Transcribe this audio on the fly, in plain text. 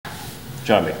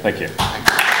join me. Thank you.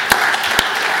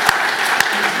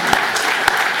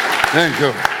 Thank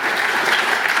you.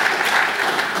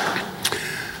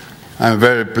 I'm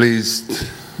very pleased,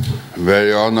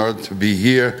 very honored to be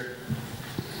here.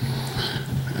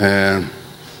 And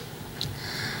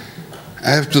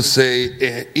I have to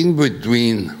say, in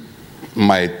between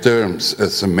my terms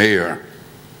as a mayor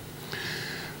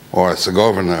or as a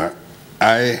governor,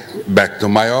 back to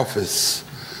my office,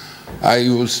 I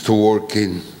used to work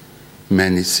in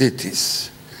many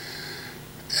cities.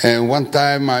 And one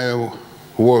time I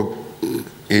worked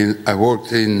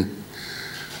in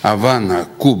Havana,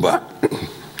 Cuba.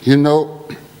 You know,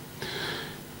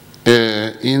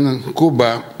 in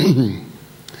Cuba,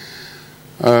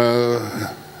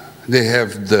 they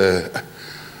have the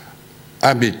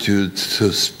habitude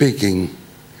to speaking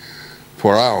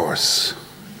for hours.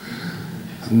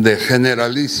 The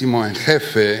Generalísimo en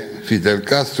Jefe, Fidel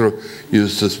Castro,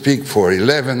 used to speak for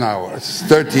 11 hours,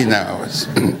 13 hours.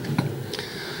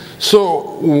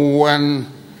 So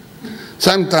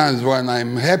sometimes when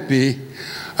I'm happy,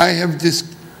 I have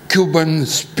this Cuban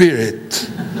spirit.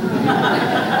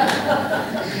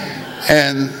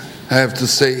 And I have to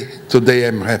say, today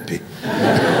I'm happy.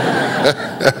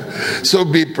 So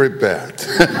be prepared.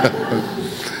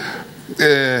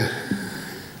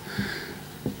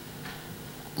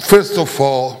 First of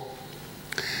all,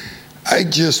 I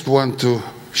just want to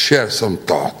share some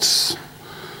thoughts,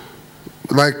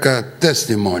 like a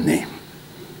testimony.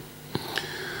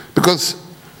 Because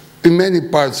in many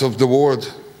parts of the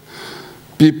world,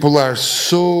 people are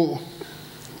so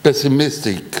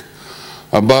pessimistic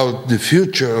about the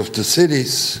future of the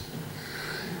cities.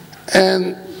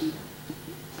 And,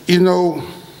 you know,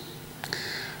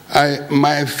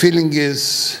 my feeling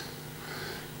is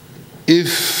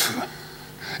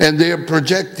and they are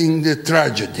projecting the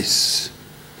tragedies.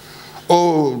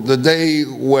 Oh, the day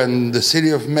when the city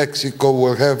of Mexico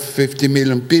will have 50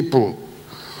 million people,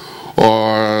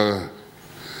 or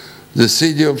the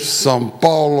city of Sao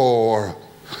Paulo or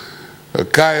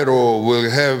Cairo will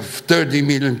have 30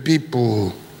 million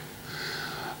people.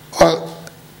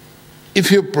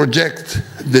 If you project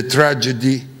the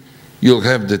tragedy, you'll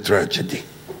have the tragedy.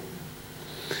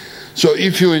 So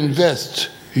if you invest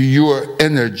your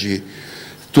energy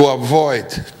to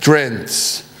avoid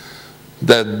trends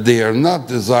that they are not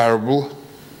desirable,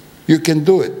 you can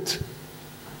do it.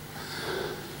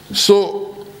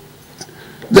 So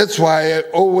that's why I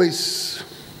always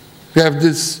have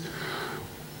this,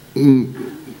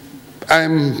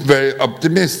 I'm very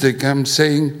optimistic. I'm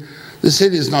saying the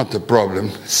city is not a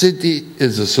problem. City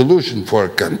is a solution for a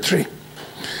country.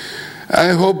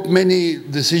 I hope many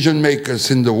decision makers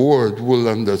in the world will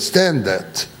understand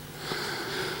that.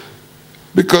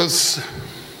 Because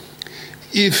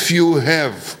if you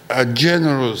have a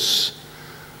generous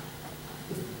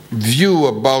view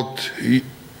about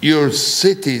your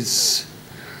cities,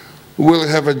 will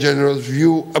have a generous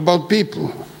view about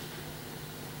people.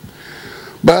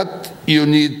 But you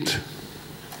need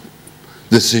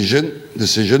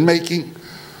decision making,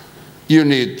 you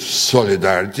need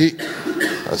solidarity,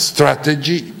 a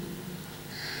strategy,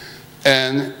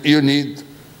 and you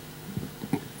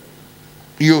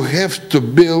have to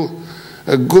build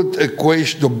a good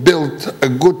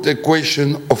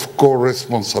equation of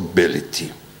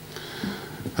co-responsibility.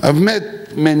 I've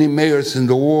met many mayors in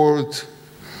the world,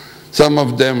 some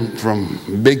of them from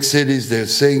big cities. They're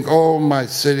saying, oh, my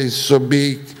city is so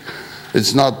big,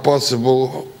 it's not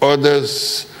possible.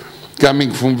 Others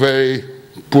coming from very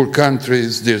poor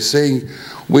countries, they're saying,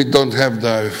 we don't have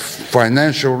the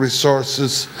financial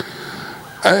resources.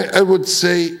 I would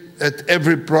say that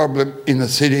every problem in a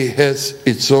city has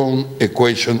its own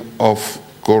equation of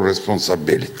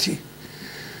co-responsibility,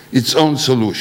 its own solution.